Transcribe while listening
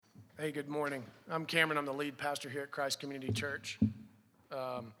Hey, good morning. I'm Cameron. I'm the lead pastor here at Christ Community Church.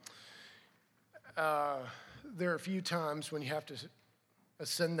 There are a few times when you have to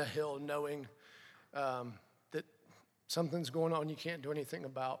ascend the hill knowing that something's going on you can't do anything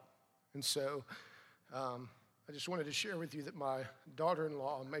about. And so I just wanted to share with you that my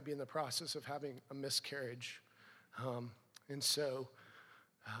daughter-in-law may be in the process of having a miscarriage. And so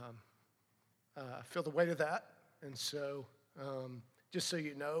I feel the weight of that. And so just so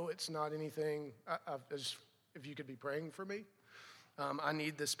you know, it's not anything, if you could be praying for me. I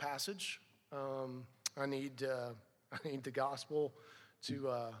need this passage. I need the gospel to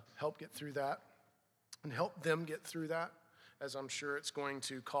help get through that and help them get through that, as I'm sure it's going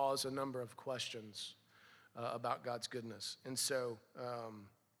to cause a number of questions about God's goodness. And so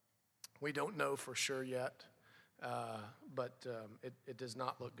we don't know for sure yet, but it does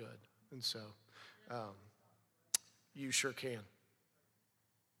not look good. And so you sure can.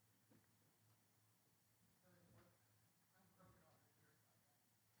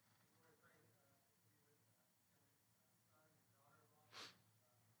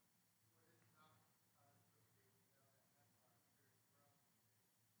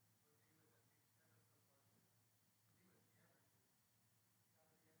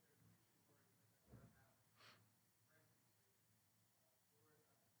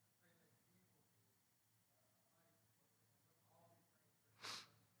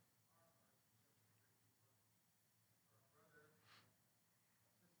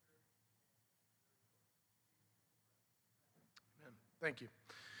 Thank you.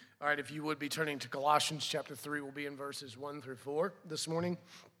 All right, if you would be turning to Colossians chapter 3, we'll be in verses 1 through 4 this morning.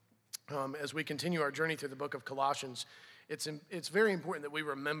 As we continue our journey through the book of Colossians, it's very important that we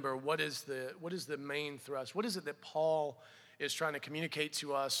remember what is the main thrust. What is it that Paul is trying to communicate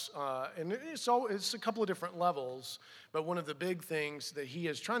to us? And it's a couple of different levels, but one of the big things that he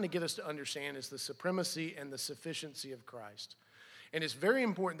is trying to get us to understand is the supremacy and the sufficiency of Christ. And it's very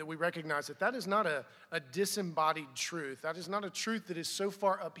important that we recognize that that is not a disembodied truth. That is not a truth that is so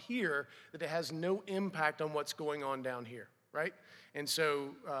far up here that it has no impact on what's going on down here, right? And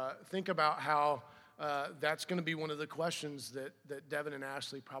so think about how that's going to be one of the questions that Devin and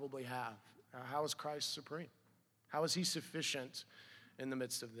Ashley probably have. How is Christ supreme? How is he sufficient in the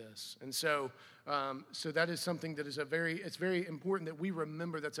midst of this? And so that is something that is it's very important that we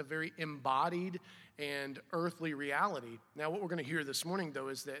remember that's a very embodied and earthly reality. Now, what we're going to hear this morning, though,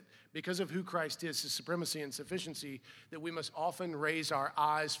 is that because of who Christ is, his supremacy and sufficiency, that we must often raise our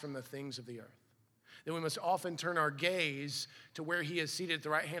eyes from the things of the earth. That we must often turn our gaze to where he is seated at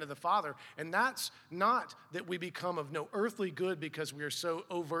the right hand of the Father. And that's not that we become of no earthly good because we are so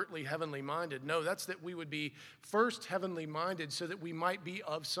overtly heavenly minded. No, that's that we would be first heavenly minded so that we might be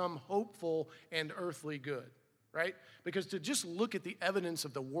of some hopeful and earthly good, right? Because to just look at the evidence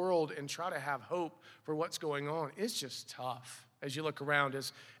of the world and try to have hope for what's going on, it's just tough. As you look around,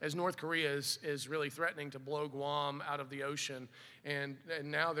 as North Korea is really threatening to blow Guam out of the ocean, and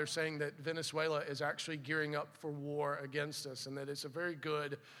now they're saying that Venezuela is actually gearing up for war against us, and that it's a very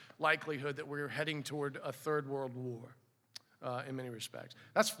good likelihood that we're heading toward a third world war in many respects.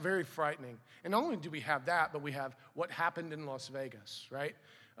 That's very frightening. And not only do we have that, but we have what happened in Las Vegas, right?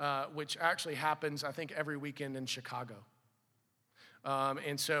 Which actually happens, I think, every weekend in Chicago.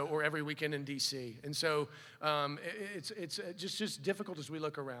 Or every weekend in D.C. And so it's just difficult as we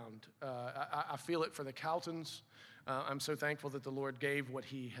look around. I feel it for the Caltons. I'm so thankful that the Lord gave what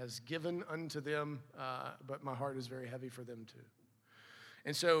he has given unto them, but my heart is very heavy for them too.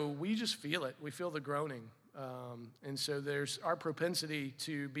 And so we just feel it. We feel the groaning. And so there's our propensity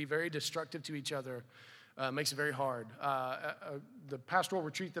to be very destructive to each other. Makes it very hard. The pastoral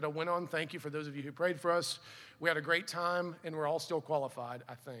retreat that I went on, thank you for those of you who prayed for us. We had a great time, and we're all still qualified,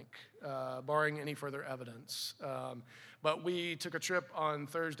 I think, barring any further evidence. But we took a trip on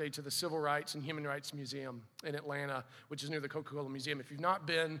Thursday to the Civil Rights and Human Rights Museum in Atlanta, which is near the Coca-Cola Museum. If you've not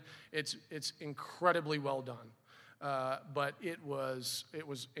been, it's incredibly well done. But it was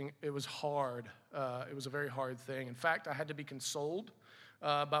hard. It was a very hard thing. In fact, I had to be consoled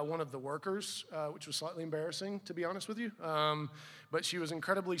by one of the workers, which was slightly embarrassing, to be honest with you. But she was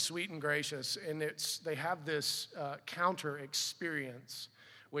incredibly sweet and gracious, and they have this counter experience,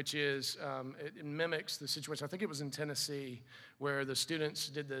 which is, it mimics the situation. I think it was in Tennessee, where the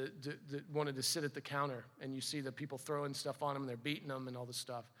students wanted to sit at the counter, and you see the people throwing stuff on them, and they're beating them and all this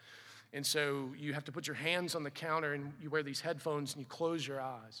stuff. And so you have to put your hands on the counter, and you wear these headphones, and you close your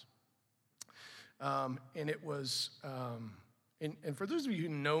eyes. And it was... And for those of you who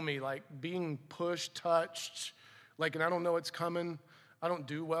know me, like being pushed, touched, and I don't know what's coming, I don't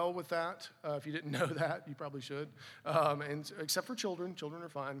do well with that. If you didn't know that, you probably should. And except for children are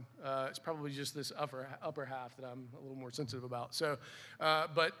fine. It's probably just this upper half that I'm a little more sensitive about. So,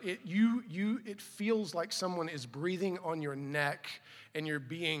 but it feels like someone is breathing on your neck, and you're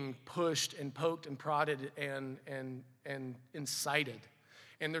being pushed and poked and prodded and incited.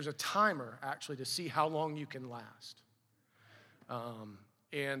 And there's a timer actually to see how long you can last.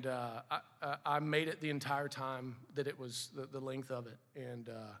 I made it the entire time that it was the length of it. And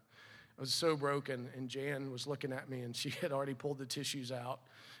I was so broken, and Jan was looking at me, and she had already pulled the tissues out.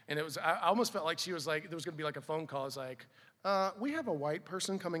 And I almost felt like she was like, there was going to be like a phone call. It's like, we have a white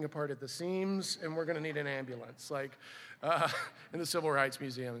person coming apart at the seams, and we're going to need an ambulance, like in the Civil Rights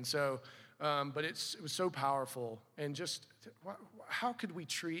Museum. And so, but it was so powerful. And just, how could we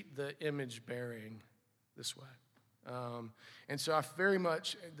treat the image bearing this way? And so I very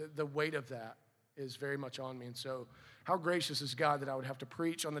much, the weight of that is very much on me. And so how gracious is God that I would have to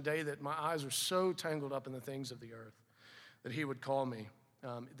preach on the day that my eyes are so tangled up in the things of the earth, that he would call me,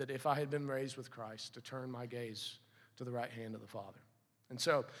 that if I had been raised with Christ, to turn my gaze to the right hand of the Father. And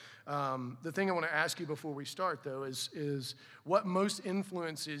so the thing I want to ask you before we start, though, is what most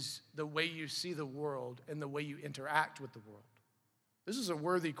influences the way you see the world and the way you interact with the world? This is a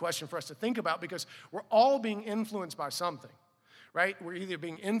worthy question for us to think about, because we're all being influenced by something, right? We're either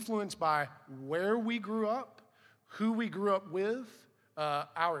being influenced by where we grew up, who we grew up with,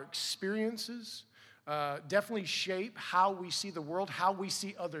 our experiences, definitely shape how we see the world, how we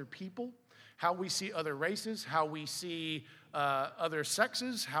see other people, how we see other races, how we see other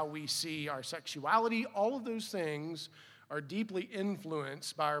sexes, how we see our sexuality. All of those things are deeply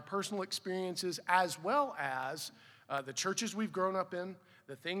influenced by our personal experiences, as well as the churches we've grown up in,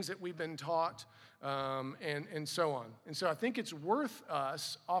 the things that we've been taught, and so on. And so I think it's worth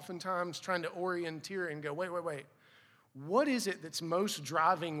us oftentimes trying to orienteer and go, wait. What is it that's most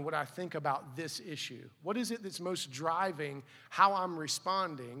driving what I think about this issue? What is it that's most driving how I'm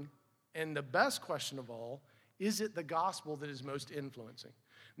responding? And the best question of all, is it the gospel that is most influencing?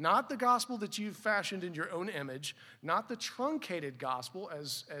 Not the gospel that you've fashioned in your own image, not the truncated gospel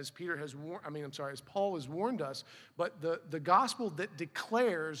as Paul has warned us, but the gospel that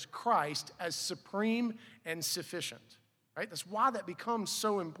declares Christ as supreme and sufficient. Right? That's why that becomes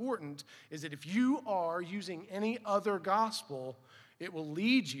so important, is that if you are using any other gospel, it will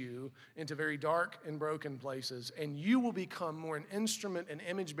lead you into very dark and broken places, and you will become more an instrument and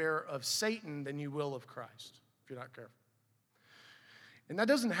image bearer of Satan than you will of Christ, if you're not careful. And that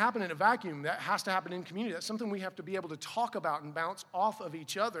doesn't happen in a vacuum. That has to happen in community. That's something we have to be able to talk about and bounce off of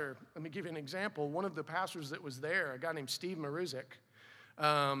each other. Let me give you an example. One of the pastors that was there, a guy named Steve Maruzik,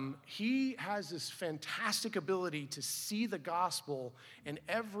 he has this fantastic ability to see the gospel in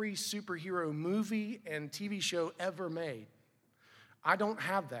every superhero movie and TV show ever made. I don't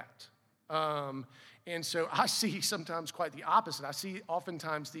have that. And so I see sometimes quite the opposite. I see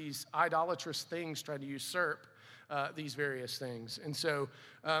oftentimes these idolatrous things try to usurp these various things. And so,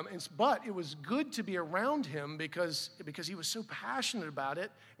 but it was good to be around him because he was so passionate about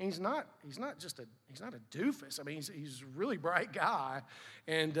it. And he's not a doofus. I mean, he's a really bright guy.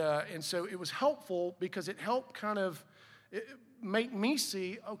 And so it was helpful because it helped kind of make me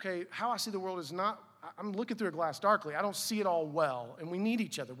see, okay, how I see the world is not, I'm looking through a glass darkly. I don't see it all well. And we need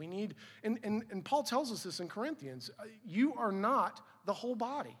each other. We need, and Paul tells us this in Corinthians, you are not the whole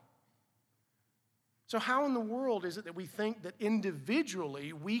body. So how in the world is it that we think that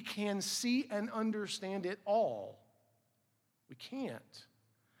individually we can see and understand it all? We can't.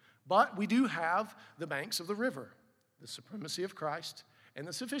 But we do have the banks of the river, the supremacy of Christ and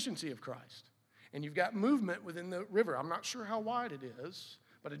the sufficiency of Christ. And you've got movement within the river. I'm not sure how wide it is,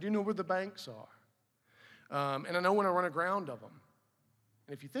 but I do know where the banks are. And I know when I run aground of them.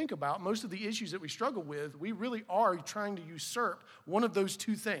 And if you think about most of the issues that we struggle with, we really are trying to usurp one of those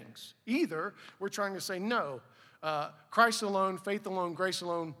two things. Either we're trying to say, no, Christ alone, faith alone, grace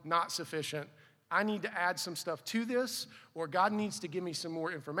alone, not sufficient. I need to add some stuff to this, or God needs to give me some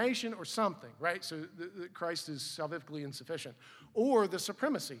more information or something, right? So Christ is salvifically insufficient. Or the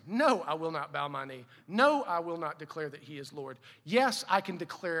supremacy. No, I will not bow my knee. No, I will not declare that he is Lord. Yes, I can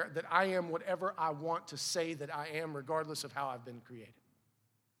declare that I am whatever I want to say that I am, regardless of how I've been created.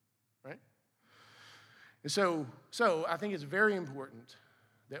 Right? And so I think it's very important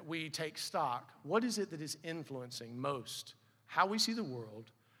that we take stock. What is it that is influencing most how we see the world,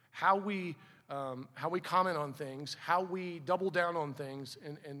 how we comment on things, how we double down on things,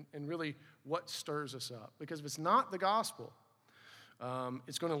 and really what stirs us up? Because if it's not the gospel,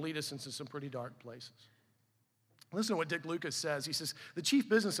 it's going to lead us into some pretty dark places. Listen to what Dick Lucas says. He says, the chief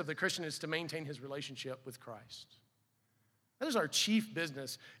business of the Christian is to maintain his relationship with Christ. That is our chief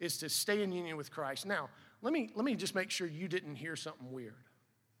business, is to stay in union with Christ. Now, let me just make sure you didn't hear something weird.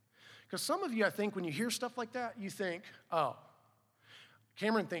 Because some of you, I think, when you hear stuff like that, you think, oh,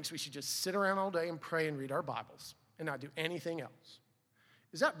 Cameron thinks we should just sit around all day and pray and read our Bibles and not do anything else.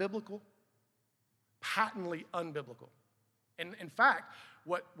 Is that biblical? Patently unbiblical. And in fact,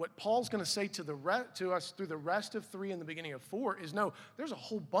 what Paul's going to say to us through the rest of 3 and the beginning of 4 is, no, there's a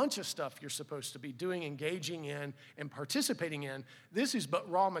whole bunch of stuff you're supposed to be doing, engaging in, and participating in. This is but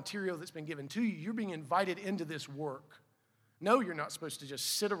raw material that's been given to you. You're being invited into this work. No, you're not supposed to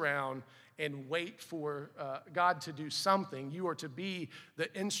just sit around and wait for God to do something. You are to be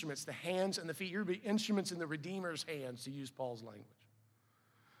the instruments, the hands and the feet. You're to be instruments in the Redeemer's hands, to use Paul's language.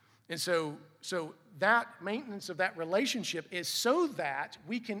 And so that maintenance of that relationship is so that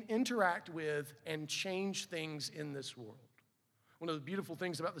we can interact with and change things in this world. One of the beautiful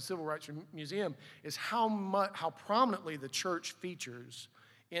things about the Civil Rights Museum is how prominently the church features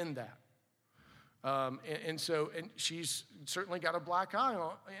in that. And she's certainly got a black eye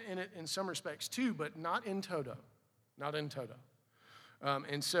in it in some respects too, but not in toto. Not in toto.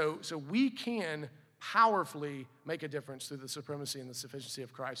 And so we can powerfully make a difference through the supremacy and the sufficiency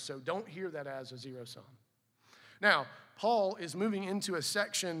of Christ. So don't hear that as a zero sum. Now, Paul is moving into a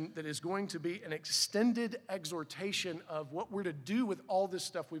section that is going to be an extended exhortation of what we're to do with all this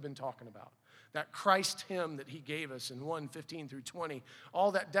stuff we've been talking about. That Christ hymn that he gave us in 1:15 through 20,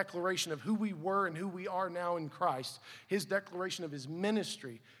 all that declaration of who we were and who we are now in Christ, his declaration of his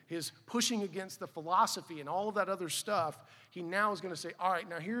ministry, his pushing against the philosophy and all of that other stuff, he now is going to say, all right,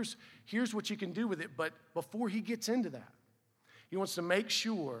 now here's what you can do with it. But before he gets into that, he wants to make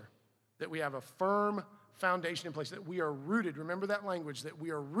sure that we have a firm foundation in place, that we are rooted. Remember that language, that we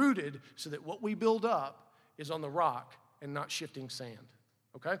are rooted so that what we build up is on the rock and not shifting sand,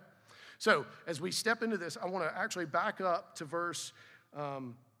 okay? So as we step into this, I want to actually back up to verse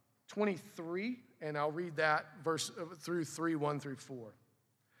 23, and I'll read that verse through 3:1 through 4.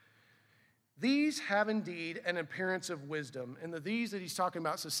 These have indeed an appearance of wisdom. And these that he's talking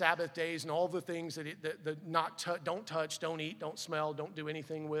about is the Sabbath days and all the things that don't touch, don't eat, don't smell, don't do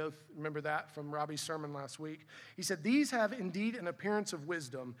anything with. Remember that from Robbie's sermon last week? He said, these have indeed an appearance of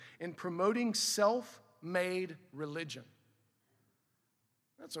wisdom in promoting self-made religion.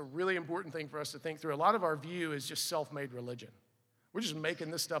 That's a really important thing for us to think through. A lot of our view is just self-made religion. We're just making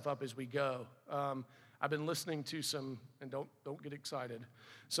this stuff up as we go. I've been listening to some, and don't get excited,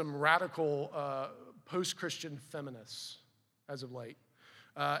 some radical post-Christian feminists as of late.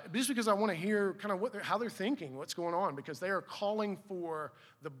 Just because I want to hear kind of how they're thinking, what's going on, because they are calling for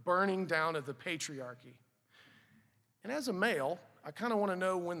the burning down of the patriarchy. And as a male, I kind of want to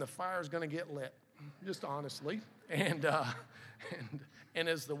know when the fire is going to get lit, just honestly. And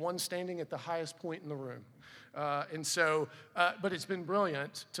as the one standing at the highest point in the room. But it's been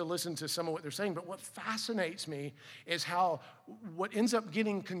brilliant to listen to some of what they're saying. But what fascinates me is how what ends up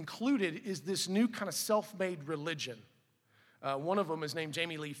getting concluded is this new kind of self-made religion. One of them is named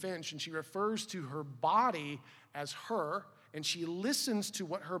Jamie Lee Finch, and she refers to her body as her, and she listens to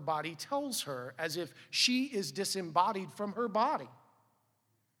what her body tells her as if she is disembodied from her body.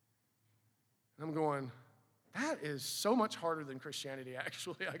 And I'm going, that is so much harder than Christianity,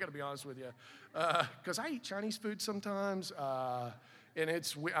 actually. I got to be honest with you. Because I eat Chinese food sometimes, and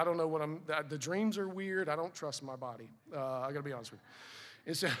I don't know the dreams are weird. I don't trust my body. I got to be honest with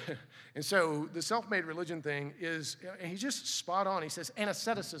you. And so the self-made religion thing is, and he's just spot on. He says, and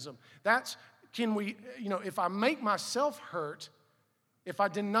asceticism. If I make myself hurt, if I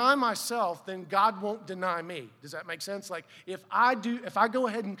deny myself, then God won't deny me. Does that make sense? Like, if I go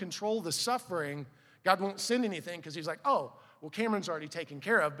ahead and control the suffering, God won't send anything because he's like, oh, well, Cameron's already taken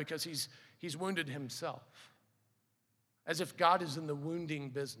care of because he's wounded himself. As if God is in the wounding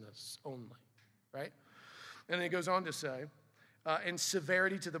business only, right? And then he goes on to say, and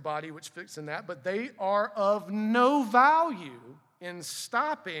severity to the body, which fits in that, but they are of no value in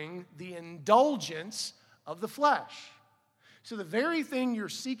stopping the indulgence of the flesh. So the very thing you're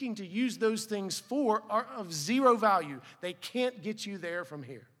seeking to use those things for are of zero value. They can't get you there from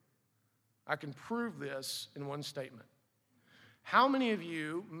here. I can prove this in one statement. How many of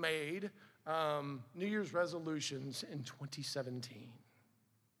you made New Year's resolutions in 2017?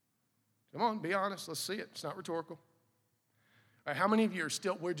 Come on, be honest. Let's see it. It's not rhetorical. All right, how many of you are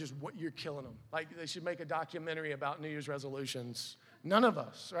you're killing them? Like they should make a documentary about New Year's resolutions. None of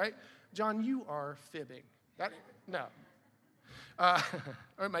us, right? John, you are fibbing. No.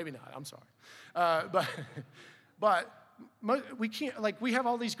 Or maybe not. I'm sorry. But we can't, we have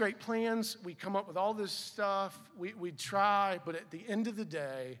all these great plans. We come up with all this stuff. We try, but at the end of the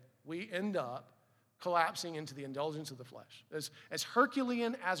day, we end up collapsing into the indulgence of the flesh. As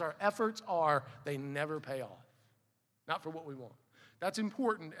Herculean as our efforts are, they never pay off. Not for what we want. That's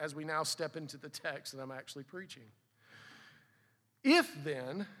important as we now step into the text that I'm actually preaching. If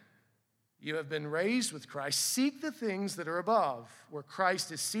then you have been raised with Christ, seek the things that are above, where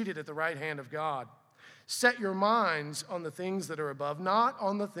Christ is seated at the right hand of God. Set your minds on the things that are above, not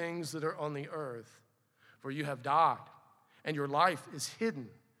on the things that are on the earth. For you have died, and your life is hidden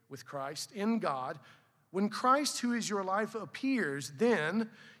with Christ in God. When Christ, who is your life, appears, then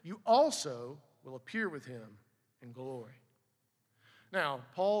you also will appear with him in glory. Now,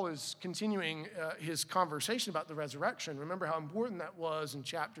 Paul is continuing his conversation about the resurrection. Remember how important that was in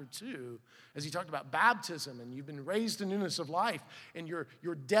chapter 2 as he talked about baptism, and you've been raised to newness of life, and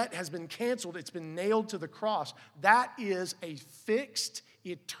your debt has been canceled. It's been nailed to the cross. That is a fixed,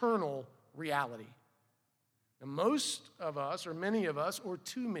 eternal reality. And most of us, or many of us, or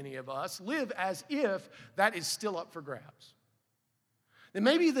too many of us, live as if that is still up for grabs. Then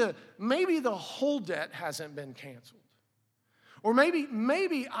maybe the whole debt hasn't been canceled. Or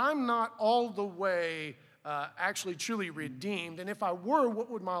maybe I'm not all the way actually truly redeemed, and if I were, what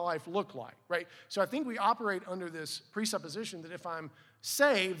would my life look like, right? So I think we operate under this presupposition that if I'm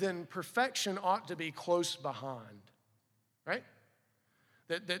saved, then perfection ought to be close behind, right?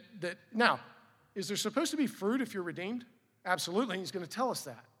 That now, is there supposed to be fruit if you're redeemed? Absolutely, he's going to tell us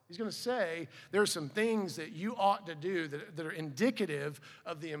that. He's going to say there are some things that you ought to do that are indicative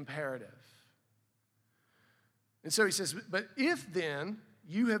of the imperative. And so he says, but if then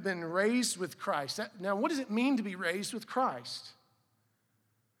you have been raised with Christ. Now, what does it mean to be raised with Christ?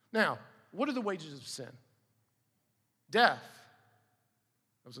 Now, what are the wages of sin? Death.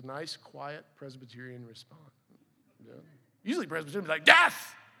 That was a nice, quiet Presbyterian response. Yeah. Usually Presbyterians are like,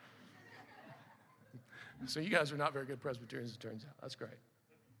 death! So you guys are not very good Presbyterians, it turns out. That's great.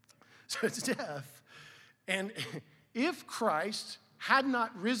 So it's death. And if Christ had not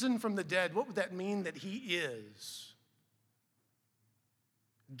risen from the dead, what would that mean that he is?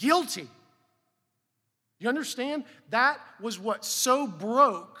 Guilty. You understand? That was what so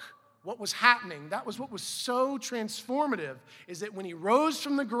broke what was happening. That was what was so transformative, is that when he rose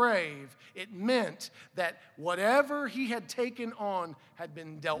from the grave, it meant that whatever he had taken on had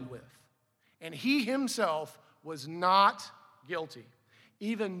been dealt with. And he himself was not guilty.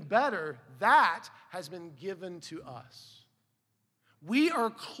 Even better, that has been given to us. We are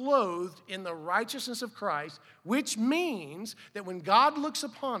clothed in the righteousness of Christ, which means that when God looks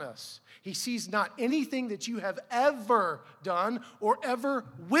upon us, he sees not anything that you have ever done or ever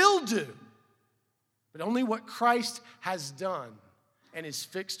will do, but only what Christ has done and is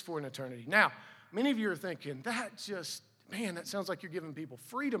fixed for an eternity. Now, many of you are thinking, that sounds like you're giving people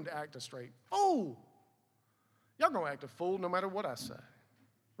freedom to act a straight fool. Y'all gonna act a fool no matter what I say.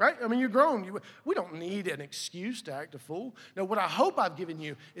 Right? I mean, you're grown. We don't need an excuse to act a fool. No, what I hope I've given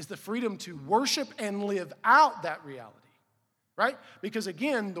you is the freedom to worship and live out that reality. Right? Because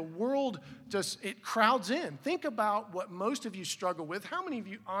again, the world it crowds in. Think about what most of you struggle with. How many of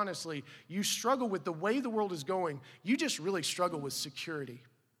you, honestly, you struggle with the way the world is going? You just really struggle with security.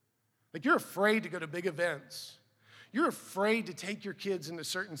 Like you're afraid to go to big events. You're afraid to take your kids into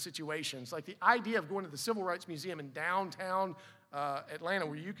certain situations. Like the idea of going to the Civil Rights Museum in downtown Atlanta,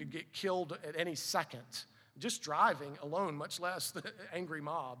 where you could get killed at any second, just driving alone, much less the angry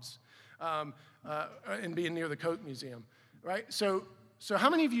mobs, and being near the Coke Museum, right? So how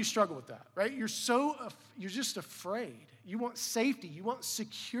many of you struggle with that, right? You're just afraid. You want safety. You want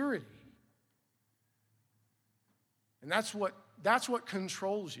security, and that's what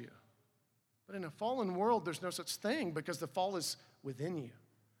controls you. But in a fallen world, there's no such thing because the fall is within you,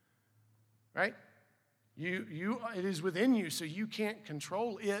 right? It is within you, so you can't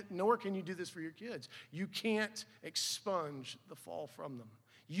control it, nor can you do this for your kids. You can't expunge the fall from them.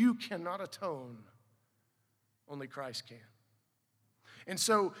 You cannot atone. Only Christ can. And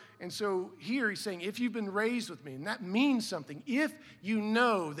so here he's saying, if you've been raised with me, and that means something, if you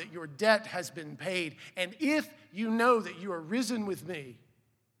know that your debt has been paid, and if you know that you are risen with me,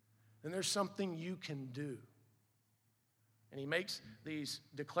 then there's something you can do. And he makes these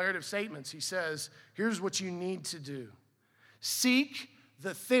declarative statements. He says, here's what you need to do. Seek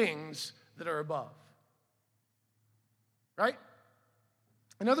the things that are above. Right?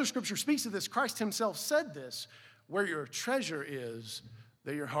 Another scripture speaks of this. Christ himself said this, where your treasure is,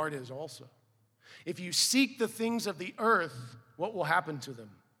 there your heart is also. If you seek the things of the earth, what will happen to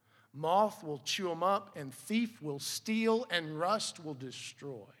them? Moth will chew them up, and thief will steal, and rust will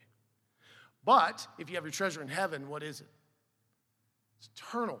destroy. But if you have your treasure in heaven, what is it? It's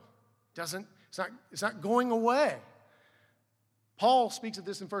eternal. It's not going away. Paul speaks of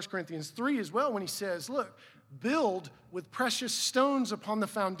this in 1 Corinthians 3 as well when he says, look, build with precious stones upon the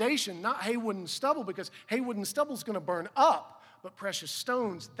foundation, not haywood and stubble, because haywood and stubble is going to burn up, but precious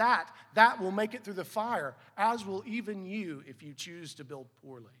stones, that will make it through the fire, as will even you if you choose to build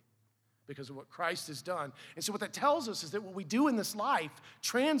poorly, because of what Christ has done. And so what that tells us is that what we do in this life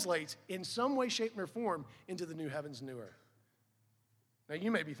translates in some way, shape, or form into the new heavens and new earth. Now you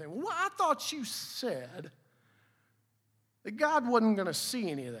may be thinking, well, I thought you said that God wasn't going to see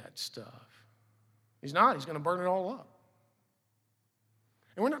any of that stuff. He's not. He's going to burn it all up.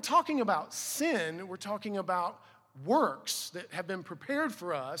 And we're not talking about sin. We're talking about works that have been prepared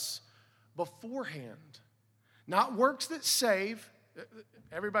for us beforehand. Not works that save.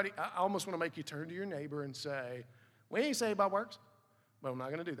 Everybody, I almost want to make you turn to your neighbor and say, we ain't saved by works. Well, I'm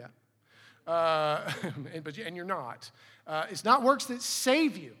not going to do that. And you're not. It's not works that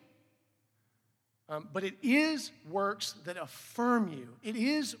save you. But it is works that affirm you. It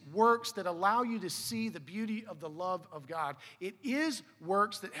is works that allow you to see the beauty of the love of God. It is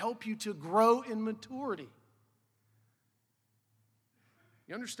works that help you to grow in maturity.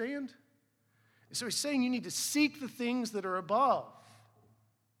 You understand? And so he's saying you need to seek the things that are above.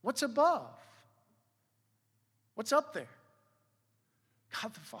 What's above? What's up there?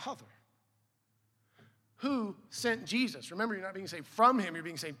 God the Father, who sent Jesus. Remember, you're not being saved from him, you're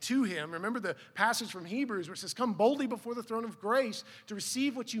being saved to him. Remember the passage from Hebrews where it says, come boldly before the throne of grace to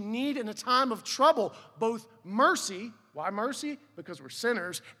receive what you need in a time of trouble, both mercy. Why mercy? Because we're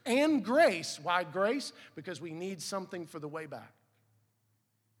sinners. And grace. Why grace? Because we need something for the way back.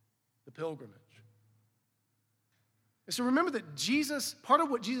 The pilgrimage. And so remember that Jesus, part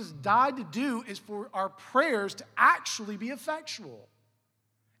of what Jesus died to do is for our prayers to actually be effectual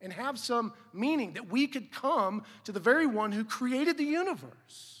and have some meaning, that we could come to the very one who created the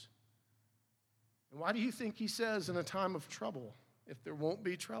universe. And why do you think he says in a time of trouble, if there won't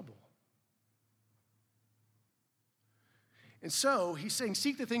be trouble? And so he's saying,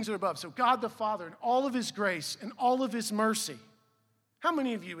 seek the things that are above. So God the Father in all of his grace and all of his mercy. How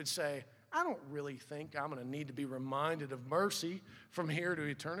many of you would say, I don't really think I'm going to need to be reminded of mercy from here to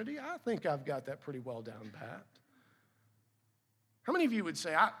eternity? I think I've got that pretty well down pat. How many of you would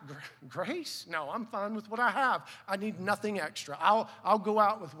say, grace? No, I'm fine with what I have. I need nothing extra. I'll go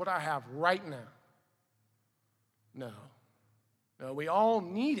out with what I have right now. No, we all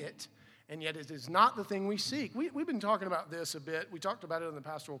need it, and yet it is not the thing we seek. We've been talking about this a bit. We talked about it in the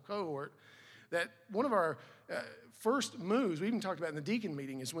pastoral cohort, that one of our first moves, we even talked about in the deacon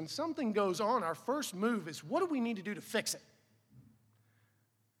meeting, is when something goes on, our first move is, what do we need to do to fix it?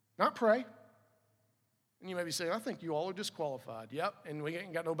 Not pray. And you may be saying, I think you all are disqualified. Yep, and we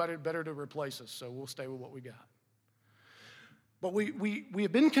ain't got nobody better to replace us, so we'll stay with what we got. But we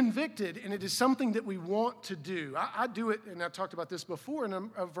have been convicted, and it is something that we want to do. I do it, and I've talked about this before,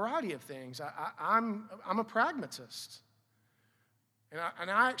 in a variety of things. I'm a pragmatist. And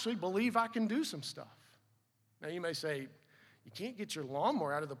I actually believe I can do some stuff. Now, you may say, you can't get your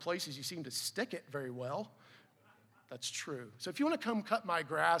lawnmower out of the places you seem to stick it very well. That's true. So if you want to come cut my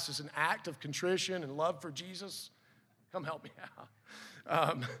grass as an act of contrition and love for Jesus, come help me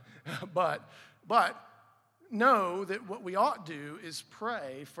out. But know that what we ought to do is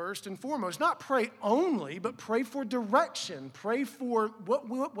pray first and foremost. Not pray only, but pray for direction. Pray for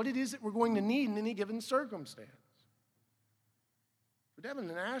what it is that we're going to need in any given circumstance. For Devin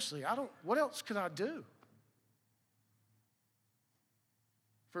and Ashley, what else could I do?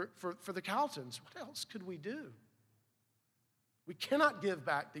 For the Caltons, what else could we do? We cannot give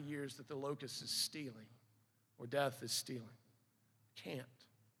back the years that the locust is stealing or death is stealing. Can't.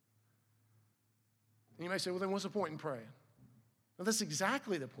 And you may say, well, then what's the point in praying? Well, that's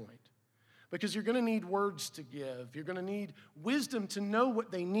exactly the point. Because you're going to need words to give. You're going to need wisdom to know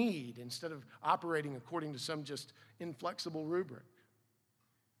what they need instead of operating according to some just inflexible rubric.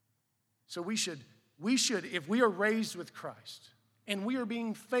 So we should, if we are raised with Christ and we are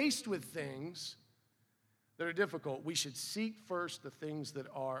being faced with things that are difficult, we should seek first the things that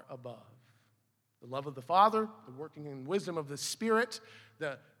are above. The love of the Father, the working in wisdom of the Spirit,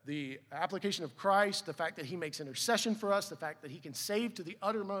 the application of Christ, the fact that he makes intercession for us, the fact that he can save to the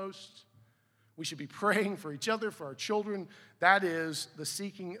uttermost. We should be praying for each other, for our children. That is the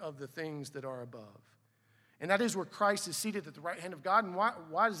seeking of the things that are above. And that is where Christ is seated at the right hand of God. And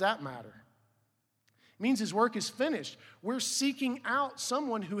why does that matter? It means his work is finished. We're seeking out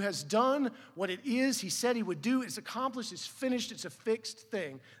someone who has done what it is he said he would do. It's accomplished, it's finished, it's a fixed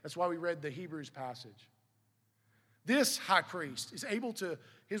thing. That's why we read the Hebrews passage. This high priest is able to,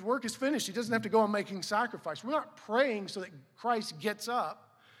 his work is finished. He doesn't have to go on making sacrifice. We're not praying so that Christ gets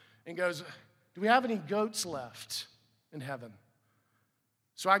up and goes, do we have any goats left in heaven?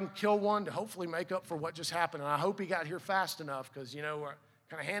 so I can kill one to hopefully make up for what just happened. And I hope he got here fast enough because, we're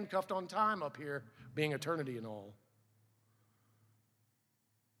kind of handcuffed on time up here, being eternity and all.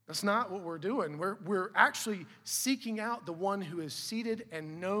 That's not what we're doing. We're actually seeking out the one who is seated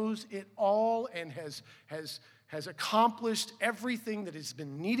and knows it all and has accomplished everything that has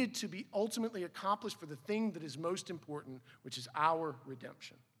been needed to be ultimately accomplished for the thing that is most important, which is our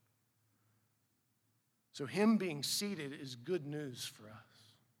redemption. So him being seated is good news for us.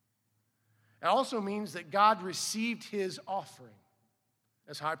 It also means that God received his offering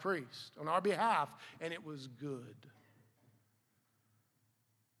as high priest on our behalf, and it was good.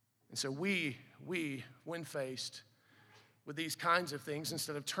 And so we, when faced with these kinds of things,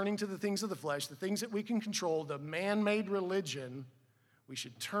 instead of turning to the things of the flesh, the things that we can control, the man-made religion, we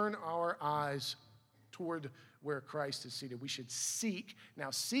should turn our eyes toward where Christ is seated. We should seek. Now,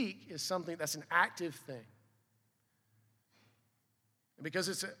 seek is something that's an active thing. And because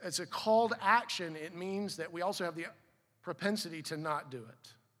it's a called action, it means that we also have the propensity to not do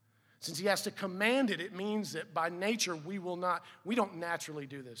it. Since he has to command it, it means that by nature we don't naturally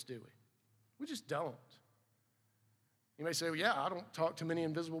do this, do we? We just don't. You may say, well, yeah, I don't talk to many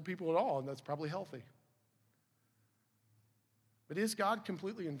invisible people at all, and that's probably healthy. But is God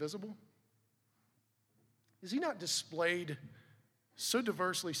completely invisible? Is he not displayed so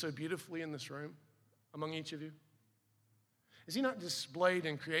diversely, so beautifully in this room among each of you? Is he not displayed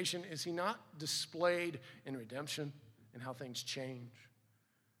in creation? Is he not displayed in redemption and how things change?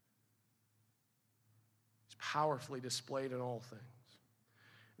 Powerfully displayed in all things.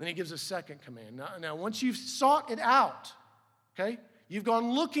 Then he gives a second command. Now, once you've sought it out, okay, you've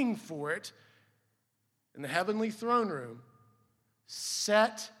gone looking for it in the heavenly throne room,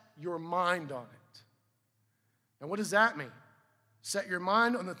 set your mind on it. Now, what does that mean? Set your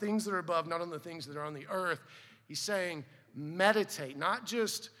mind on the things that are above, not on the things that are on the earth. He's saying meditate, not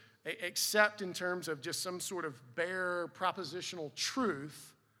just accept in terms of just some sort of bare propositional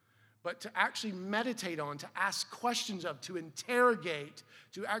truth, but to actually meditate on, to ask questions of, to interrogate,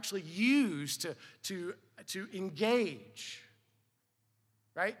 to actually use, to engage.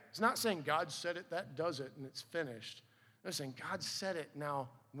 Right? It's not saying God said it, that does it, and it's finished. It's saying God said it, now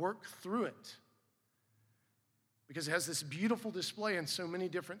work through it. Because it has this beautiful display in so many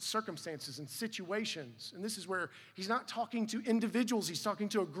different circumstances and situations. And this is where he's not talking to individuals, he's talking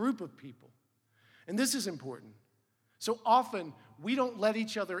to a group of people. And this is important. So often, we don't let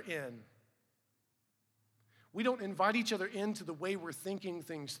each other in. We don't invite each other into the way we're thinking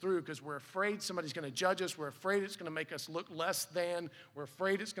things through because we're afraid somebody's going to judge us. We're afraid it's going to make us look less than. We're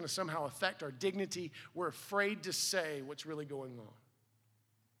afraid it's going to somehow affect our dignity. We're afraid to say what's really going on.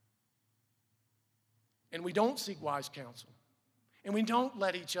 And we don't seek wise counsel. And we don't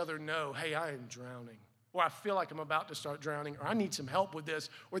let each other know, hey, I am drowning. Or I feel like I'm about to start drowning. Or I need some help with this.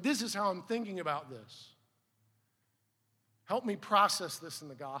 Or this is how I'm thinking about this. Help me process this in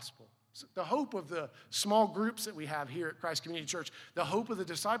the gospel. So the hope of the small groups that we have here at Christ Community Church, the hope of the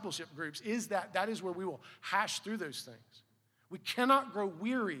discipleship groups is that is where we will hash through those things. We cannot grow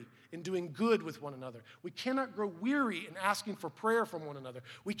weary in doing good with one another. We cannot grow weary in asking for prayer from one another.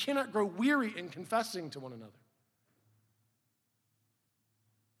 We cannot grow weary in confessing to one another.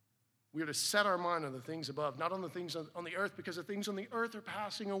 We are to set our mind on the things above, not on the things on the earth, because the things on the earth are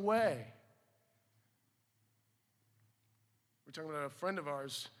passing away. We're talking about a friend of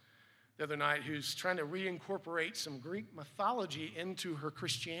ours the other night who's trying to reincorporate some Greek mythology into her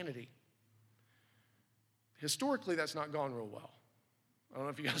Christianity. Historically, that's not gone real well. I don't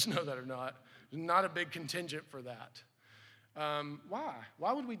know if you guys know that or not. There's not a big contingent for that. Why?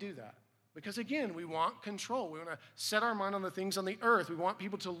 Why would we do that? Because again, we want control. We want to set our mind on the things on the earth. We want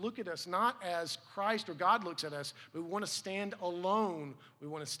people to look at us not as Christ or God looks at us, but we want to stand alone. We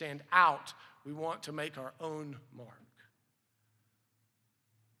want to stand out. We want to make our own mark.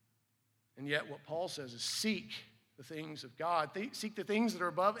 And yet what Paul says is seek the things of God. Seek the things that are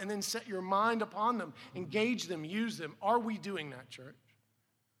above and then set your mind upon them. Engage them, use them. Are we doing that, church?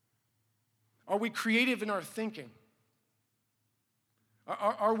 Are we creative in our thinking?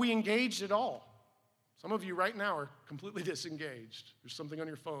 Are we engaged at all? Some of you right now are completely disengaged. There's something on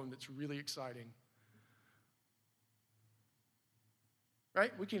your phone that's really exciting.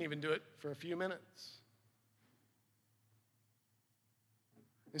 Right? We can't even do it for a few minutes.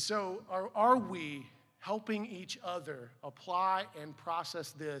 And so are we helping each other apply and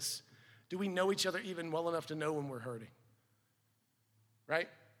process this? Do we know each other even well enough to know when we're hurting? Right?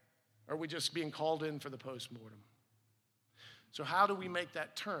 Or are we just being called in for the postmortem? So how do we make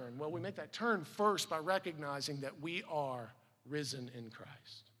that turn? Well, we make that turn first by recognizing that we are risen in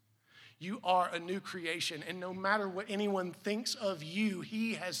Christ. You are a new creation, and no matter what anyone thinks of you,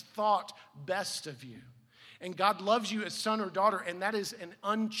 he has thought best of you. And God loves you as son or daughter, and that is an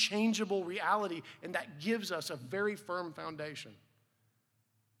unchangeable reality, and that gives us a very firm foundation.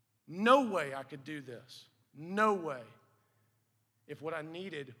 No way I could do this. No way. If what I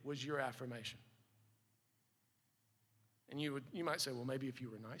needed was your affirmation. And you might say, well, maybe if you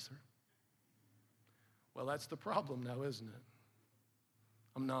were nicer. Well, that's the problem now, isn't it?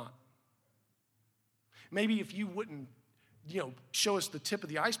 I'm not. Maybe if you wouldn't, show us the tip of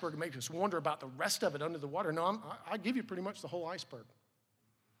the iceberg and make us wonder about the rest of it under the water. No, I give you pretty much the whole iceberg.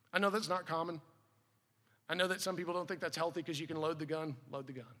 I know that's not common. I know that some people don't think that's healthy because you can load the gun.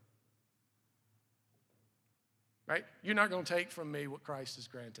 Right? You're not going to take from me what Christ has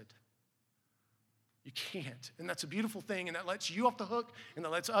granted. You can't. And that's a beautiful thing, and that lets you off the hook, and that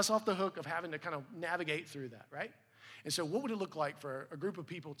lets us off the hook of having to kind of navigate through that, right? And so what would it look like for a group of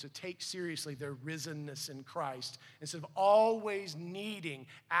people to take seriously their risenness in Christ instead of always needing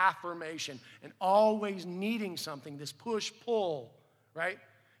affirmation and always needing something, this push-pull, right?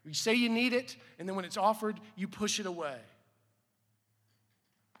 You say you need it, and then when it's offered, you push it away.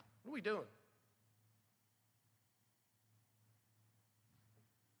 What are we doing?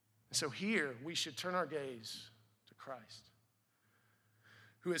 And so here, we should turn our gaze to Christ,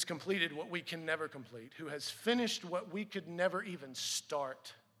 who has completed what we can never complete, who has finished what we could never even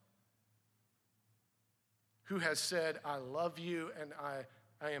start, who has said, I love you, and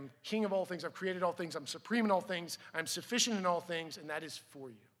I am king of all things, I've created all things, I'm supreme in all things, I'm sufficient in all things, and that is for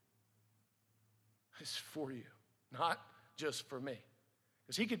you. It's for you, not just for me.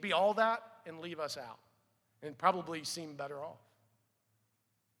 Because he could be all that and leave us out, and probably seem better off.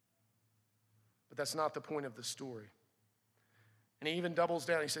 But that's not the point of the story. And he even doubles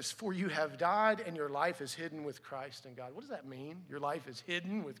down. He says, for you have died and your life is hidden with Christ in God. What does that mean? Your life is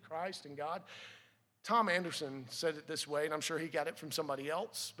hidden with Christ in God? Tom Anderson said it this way, and I'm sure he got it from somebody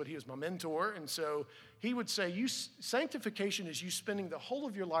else, but he was my mentor. And so he would say, sanctification is you spending the whole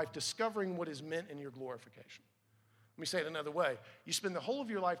of your life discovering what is meant in your glorification. Let me say it another way. You spend the whole of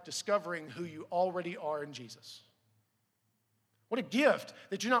your life discovering who you already are in Jesus. What a gift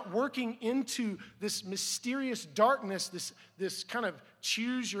that you're not working into this mysterious darkness, this kind of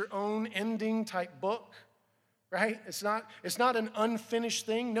choose your own ending type book, right? It's not an unfinished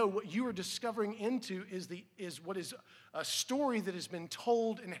thing. No, what you are discovering into is what is a story that has been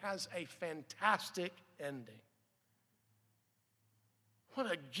told and has a fantastic ending.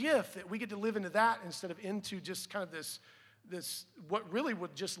 What a gift that we get to live into that instead of into just kind of this what really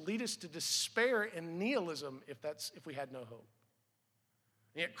would just lead us to despair and nihilism if we had no hope.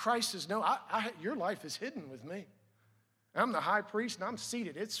 And yet Christ says, no, your life is hidden with me. I'm the high priest and I'm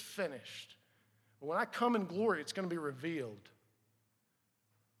seated. It's finished. But when I come in glory, it's going to be revealed.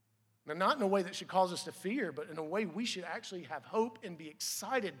 Now, not in a way that should cause us to fear, but in a way we should actually have hope and be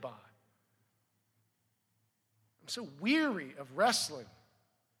excited by. I'm so weary of wrestling,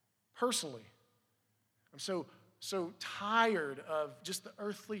 personally. I'm so tired of just the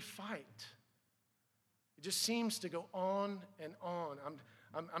earthly fight. It just seems to go on and on.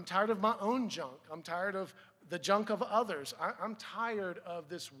 I'm tired of my own junk. I'm tired of the junk of others. I'm tired of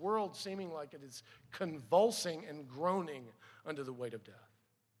this world seeming like it is convulsing and groaning under the weight of death.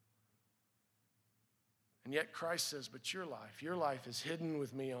 And yet Christ says, but your life is hidden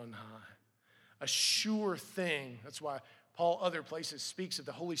with me on high. A sure thing. That's why Paul other places speaks of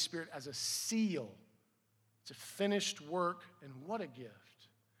the Holy Spirit as a seal. It's a finished work, and what a gift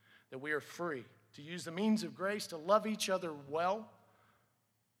that we are free to use the means of grace to love each other well,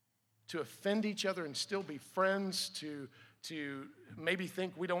 to offend each other and still be friends, to maybe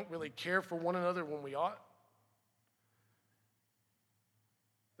think we don't really care for one another when we ought.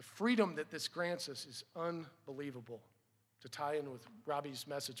 The freedom that this grants us is unbelievable, to tie in with Robbie's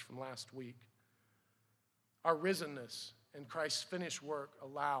message from last week. Our risenness and Christ's finished work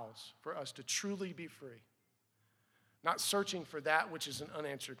allows for us to truly be free. Not searching for that which is an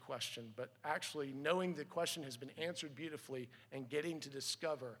unanswered question, but actually knowing the question has been answered beautifully and getting to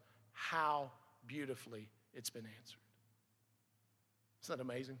discover how beautifully it's been answered. Isn't that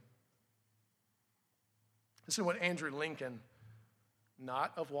amazing? Listen to what Andrew Lincoln,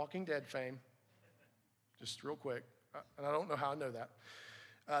 not of Walking Dead fame, just real quick, and I don't know how I know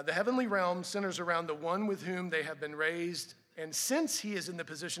that. The heavenly realm centers around the one with whom they have been raised, and since he is in the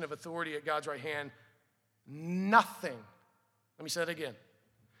position of authority at God's right hand, nothing, let me say it again,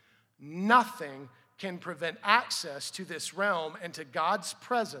 nothing can prevent access to this realm and to God's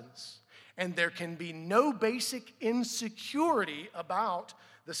presence, and there can be no basic insecurity about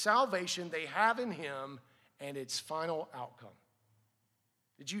the salvation they have in him and its final outcome.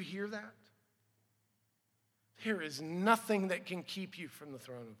 Did you hear that? There is nothing that can keep you from the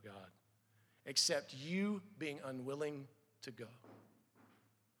throne of God except you being unwilling to go.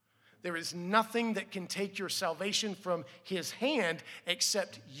 There is nothing that can take your salvation from his hand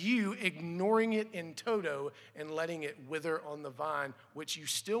except you ignoring it in toto and letting it wither on the vine, which you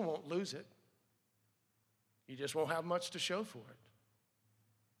still won't lose it. You just won't have much to show for it.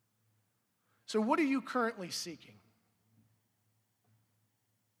 So what are you currently seeking?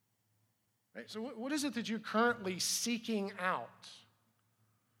 Right? So what is it that you're currently seeking out?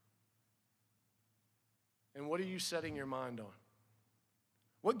 And what are you setting your mind on?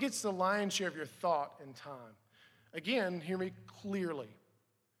 What gets the lion's share of your thought and time? Again, hear me clearly.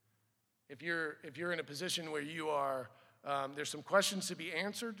 If you're in a position where you are, there's some questions to be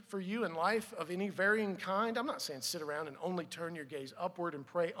answered for you in life of any varying kind. I'm not saying sit around and only turn your gaze upward and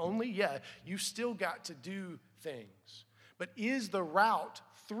pray only. Yeah, you've still got to do things. But is the route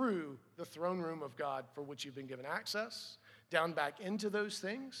through the throne room of God for which you've been given access down back into those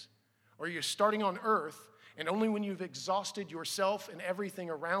things? Or are you starting on earth and only when you've exhausted yourself and everything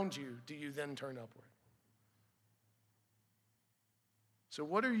around you do you then turn upward? So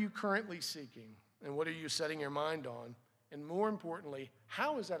what are you currently seeking and what are you setting your mind on? And more importantly,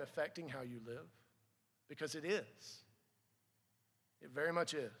 how is that affecting how you live? Because it is. It very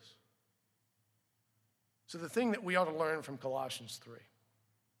much is. So the thing that we ought to learn from Colossians 3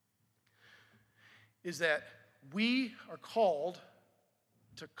 is that we are called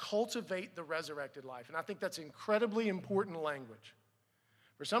to cultivate the resurrected life. And I think that's incredibly important language.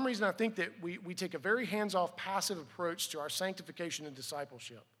 For some reason, I think that we take a very hands-off, passive approach to our sanctification and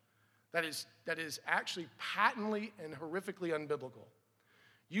discipleship that is actually patently and horrifically unbiblical.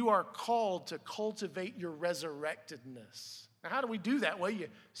 You are called to cultivate your resurrectedness. Now, how do we do that? Well, you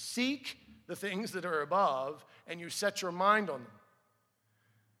seek the things that are above and you set your mind on them.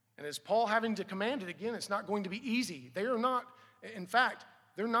 And as Paul having to command it again, it's not going to be easy. They are not, in fact,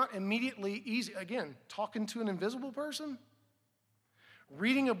 they're not immediately easy. Again, talking to an invisible person,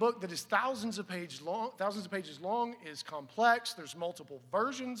 reading a book that is thousands of pages long is complex. There's multiple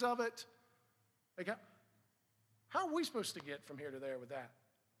versions of it. Like, how are we supposed to get from here to there with that?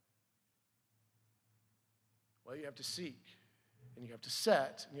 Well, you have to seek, and you have to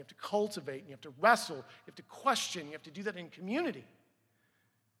set, and you have to cultivate, and you have to wrestle, you have to question, you have to do that in community.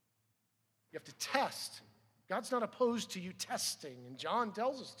 You have to test. God's not opposed to you testing, and John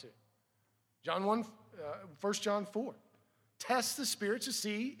tells us to. 1 John 4. Test the spirits to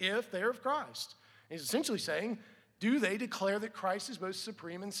see if they're of Christ. And he's essentially saying, do they declare that Christ is both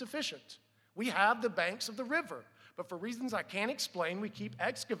supreme and sufficient? We have the banks of the river, but for reasons I can't explain, we keep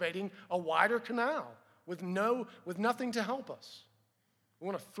excavating a wider canal with nothing to help us. We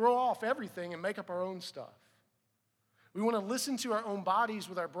want to throw off everything and make up our own stuff. We want to listen to our own bodies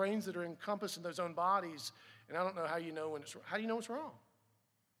with our brains that are encompassed in those own bodies, and I don't know how do you know it's wrong?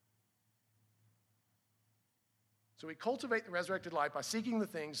 So we cultivate the resurrected life by seeking the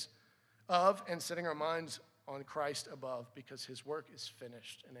things of and setting our minds on Christ above because his work is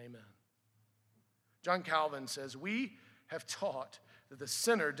finished, and amen. John Calvin says, we have taught that the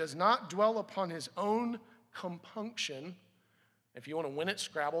sinner does not dwell upon his own compunction. If you want to win at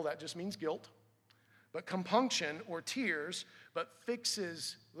Scrabble, that just means guilt. But compunction or tears, but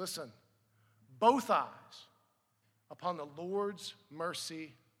fixes, listen, both eyes upon the Lord's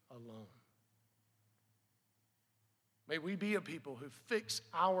mercy alone. May we be a people who fix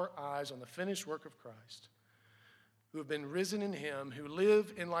our eyes on the finished work of Christ, who have been risen in him, who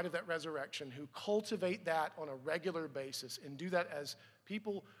live in light of that resurrection, who cultivate that on a regular basis and do that as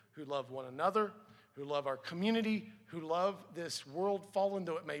people who love one another, who love our community, who love this world, fallen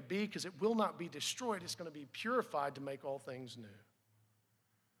though it may be, because it will not be destroyed. It's going to be purified to make all things new.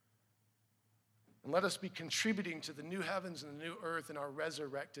 And let us be contributing to the new heavens and the new earth in our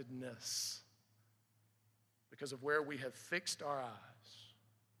resurrectedness because of where we have fixed our eyes.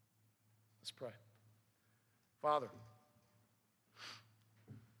 Let's pray. Father,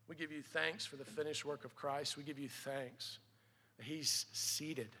 we give you thanks for the finished work of Christ. We give you thanks that he's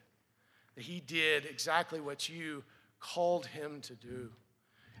seated, that he did exactly what you called him to do,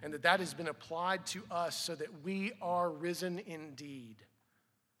 and that has been applied to us so that we are risen indeed.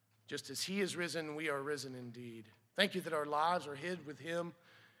 Just as he is risen, we are risen indeed. Thank you that our lives are hid with him,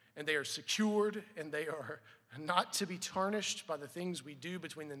 and they are secured, and they are not to be tarnished by the things we do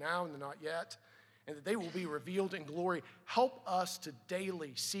between the now and the not yet, and that they will be revealed in glory. Help us to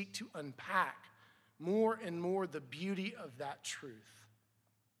daily seek to unpack more and more the beauty of that truth.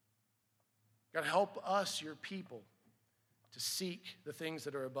 God, help us, your people, to seek the things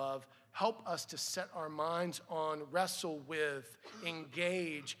that are above. Help us to set our minds on, wrestle with,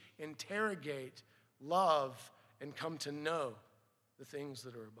 engage, interrogate, love, and come to know the things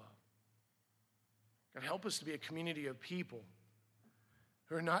that are above. God, help us to be a community of people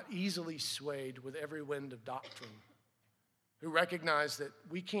who are not easily swayed with every wind of doctrine, who recognize that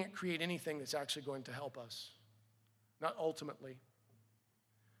we can't create anything that's actually going to help us, not ultimately.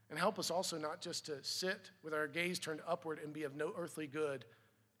 And help us also not just to sit with our gaze turned upward and be of no earthly good.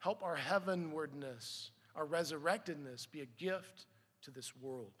 Help our heavenwardness, our resurrectedness be a gift to this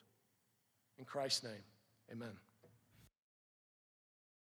world. In Christ's name, amen.